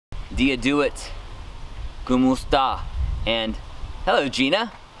dia do it? ¿Cómo está? And hello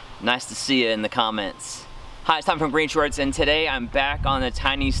Gina, nice to see you in the comments. Hi, it's Tom from GreenShortz, and today I'm back on the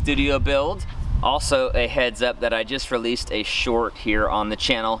tiny studio build. Also a heads up that I just released a short here on the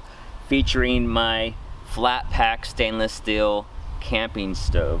channel featuring my flat pack stainless steel camping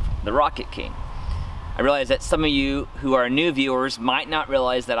stove, the Rocket King. I realize that some of you who are new viewers might not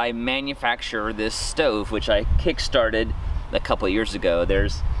realize that I manufacture this stove, which I kickstarted a couple of years ago.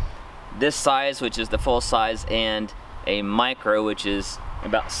 There's this size, which is the full size, and a micro, which is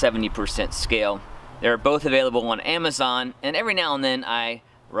about 70% scale. They're both available on Amazon, and every now and then I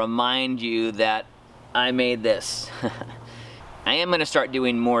remind you that I made this. I am going to start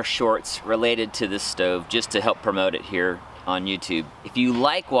doing more shorts related to this stove just to help promote it here on YouTube. If you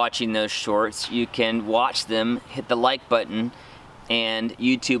like watching those shorts, you can watch them, hit the like button, and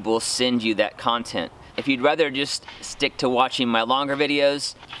YouTube will send you that content. If you'd rather just stick to watching my longer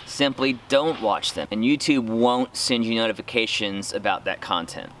videos, simply don't watch them, and YouTube won't send you notifications about that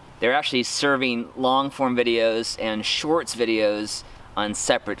content. They're actually serving long form videos and shorts videos on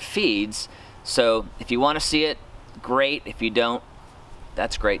separate feeds, so if you want to see it, great. If you don't,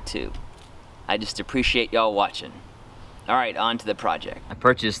 that's great too. I just appreciate y'all watching. Alright, on to the project. I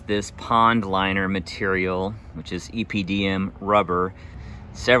purchased this pond liner material, which is EPDM rubber,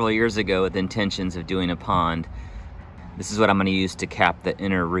 several years ago with intentions of doing a pond. This is what I'm going to use to cap the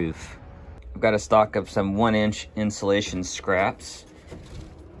inner roof. I've got a stock of some 1-inch insulation scraps.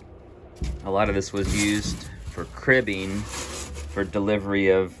 A lot of this was used for cribbing for delivery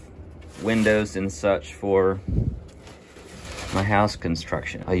of windows and such for my house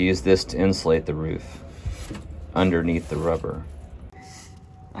construction. I use this to insulate the roof underneath the rubber.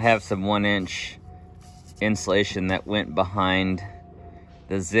 I have some 1-inch insulation that went behind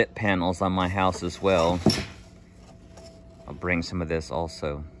the zip panels on my house as well. I'll bring some of this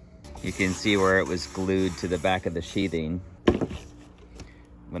also. You can see where it was glued to the back of the sheathing.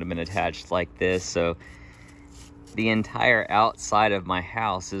 Would have been attached like this, so the entire outside of my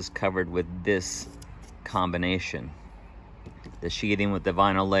house is covered with this combination. The sheathing with the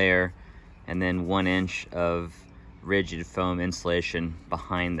vinyl layer, and then 1 inch of rigid foam insulation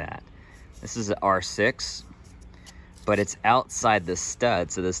behind that. This is an R6, but it's outside the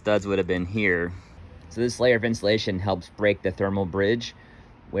stud, so the studs would have been here. So this layer of insulation helps break the thermal bridge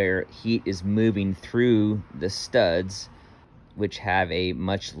where heat is moving through the studs, which have a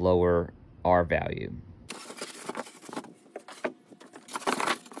much lower R value.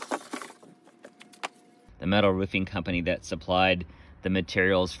 The metal roofing company that supplied the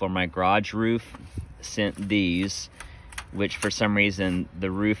materials for my garage roof sent these, which for some reason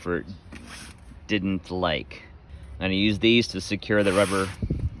the roofer didn't like. I'm going to use these to secure the rubber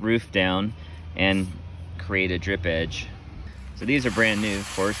roof down and create a drip edge. So these are brand new,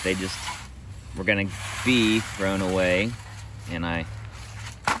 of course. They just were going to be thrown away, and I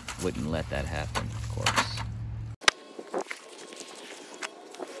wouldn't let that happen, of course.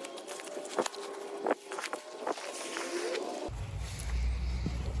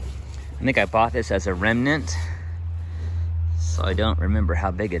 I think I bought this as a remnant, so I don't remember how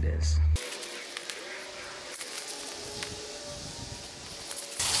big it is.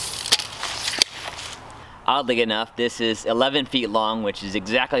 Oddly enough, this is 11 feet long, which is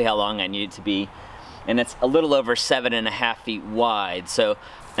exactly how long I need it to be, and it's a little over 7.5 feet wide, so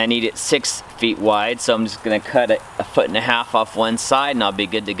I need it 6 feet wide, so I'm just going to cut a 1.5 feet off one side and I'll be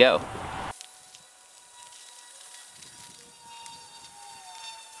good to go.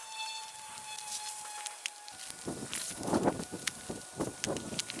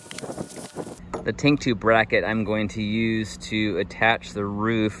 The tank tube bracket I'm going to use to attach the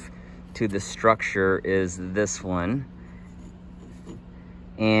roof to the structure is this one.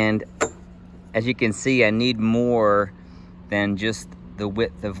 And as you can see, I need more than just the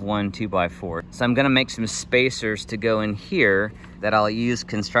width of one 2x4. So I'm gonna make some spacers to go in here that I'll use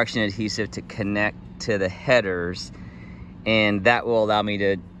construction adhesive to connect to the headers. And that will allow me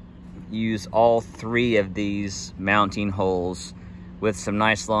to use all 3 of these mounting holes with some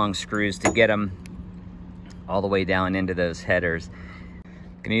nice long screws to get them all the way down into those headers.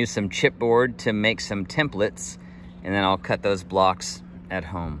 I'm gonna use some chipboard to make some templates, and then I'll cut those blocks at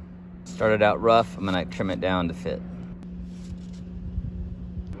home. Started out rough, I'm gonna trim it down to fit.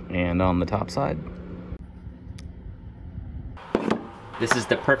 And on the top side. This is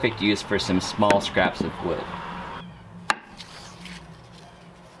the perfect use for some small scraps of wood.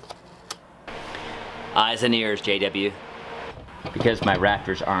 Eyes and ears, JW. Because my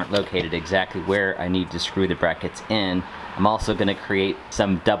rafters aren't located exactly where I need to screw the brackets in, I'm also going to create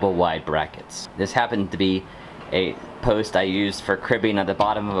some double wide brackets. This happened to be a post I used for cribbing at the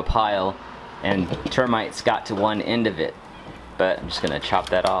bottom of a pile, and termites got to one end of it. But I'm just gonna chop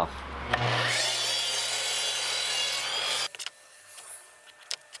that off.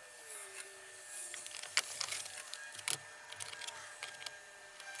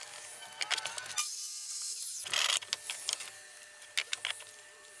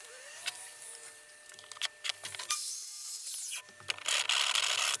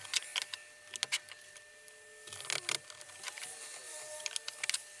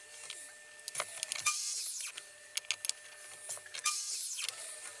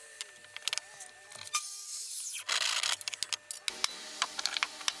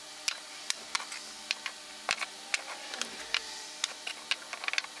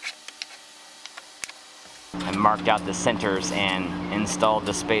 I marked out the centers and installed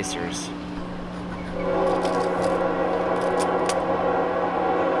the spacers.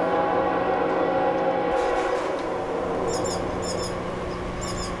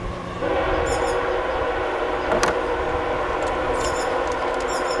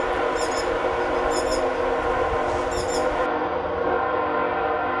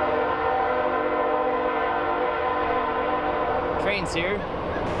 Train's here.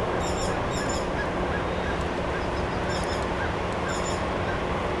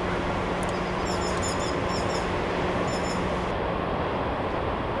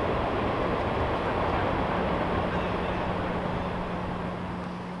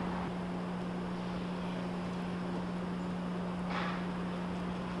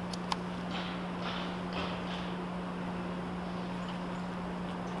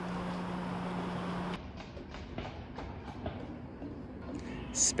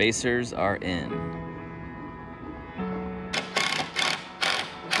 Spacers are in.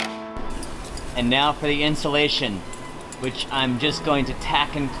 And now for the insulation, which I'm just going to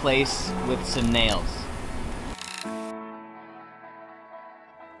tack in place with some nails.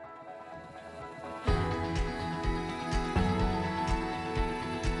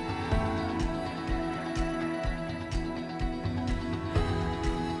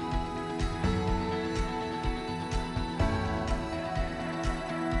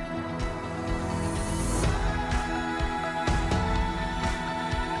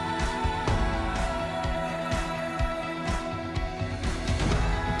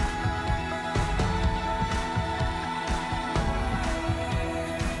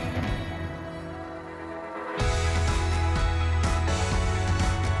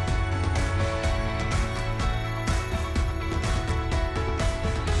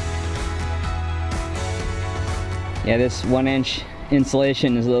 Yeah, this 1-inch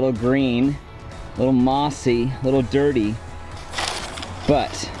insulation is a little green, a little mossy, a little dirty,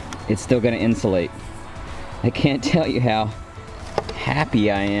 but it's still gonna insulate. I can't tell you how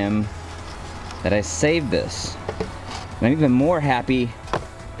happy I am that I saved this. And I'm even more happy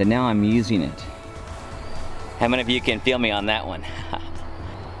that now I'm using it. How many of you can feel me on that one?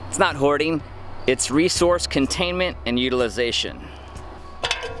 It's not hoarding, it's resource containment and utilization.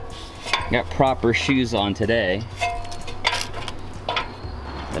 Got proper shoes on today.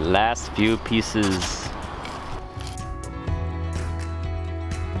 The last few pieces.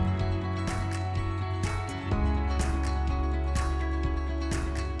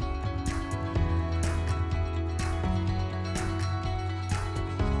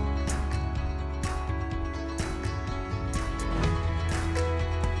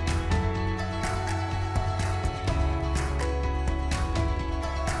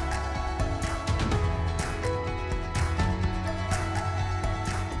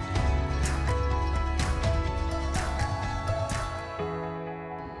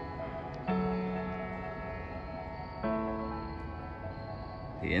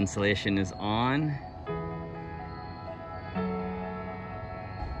 The insulation is on.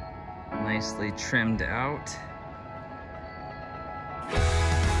 Nicely trimmed out.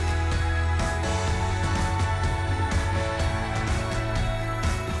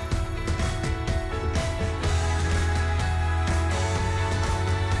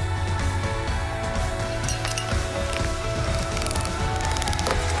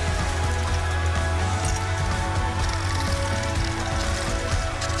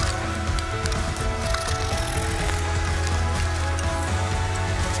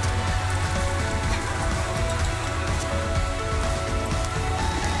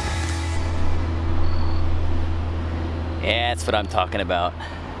 Yeah, that's what I'm talking about.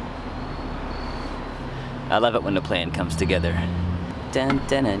 I love it when the plan comes together. Dun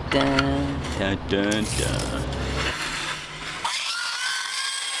dun dun dun dun dun dun.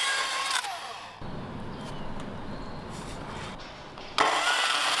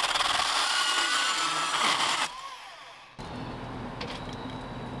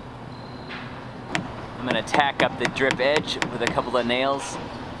 I'm gonna tack up the drip edge with a couple of nails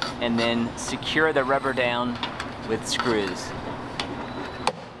and then secure the rubber down with screws.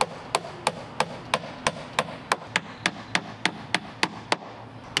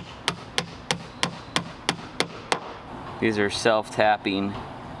 These are self-tapping.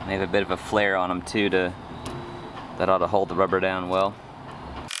 They have a bit of a flare on them too, that ought to hold the rubber down well.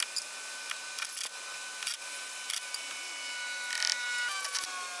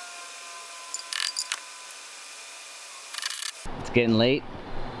 It's getting late.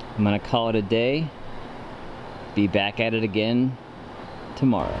 I'm gonna call it a day. Be back at it again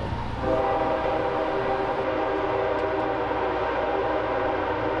tomorrow.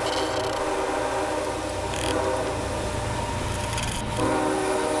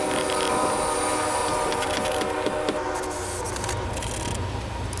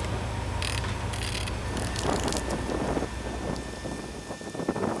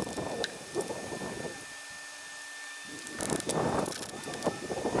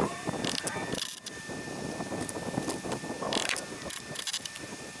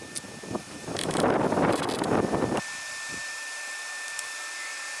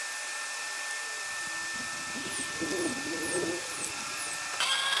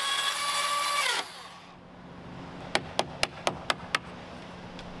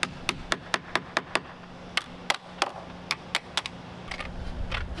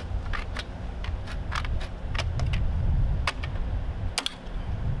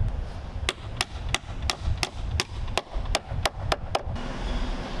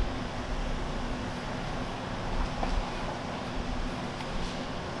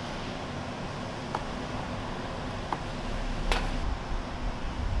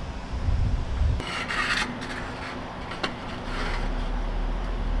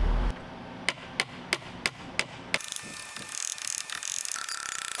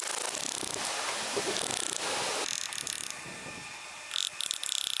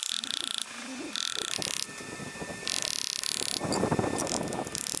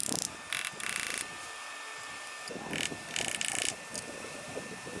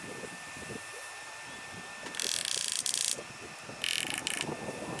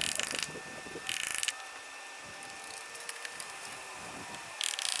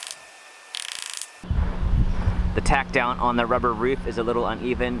 The tack down on the rubber roof is a little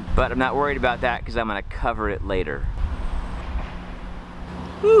uneven, but I'm not worried about that because I'm going to cover it later.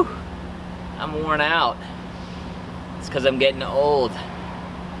 Whew, I'm worn out. It's because I'm getting old,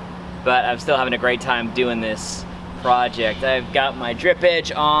 but I'm still having a great time doing this project. I've got my drip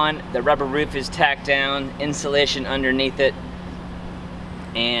edge on, the rubber roof is tacked down, insulation underneath it,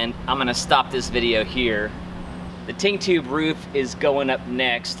 and I'm going to stop this video here. The tank tube roof is going up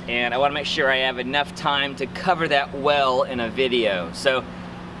next, and I want to make sure I have enough time to cover that well in a video. So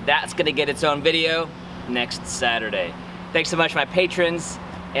that's going to get its own video next Saturday. Thanks so much my patrons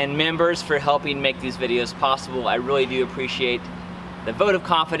and members for helping make these videos possible. I really do appreciate the vote of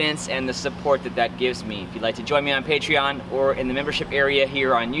confidence and the support that gives me. If you'd like to join me on Patreon or in the membership area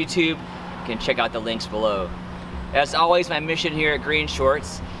here on YouTube, you can check out the links below. As always, my mission here at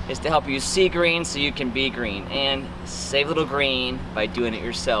GreenShortz is to help you see green so you can be green, and save a little green by doing it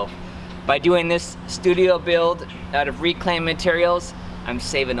yourself. By doing this studio build out of reclaimed materials, I'm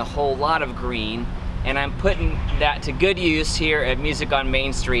saving a whole lot of green, and I'm putting that to good use here at Music on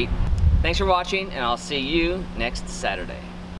Main Street. Thanks for watching, and I'll see you next Saturday.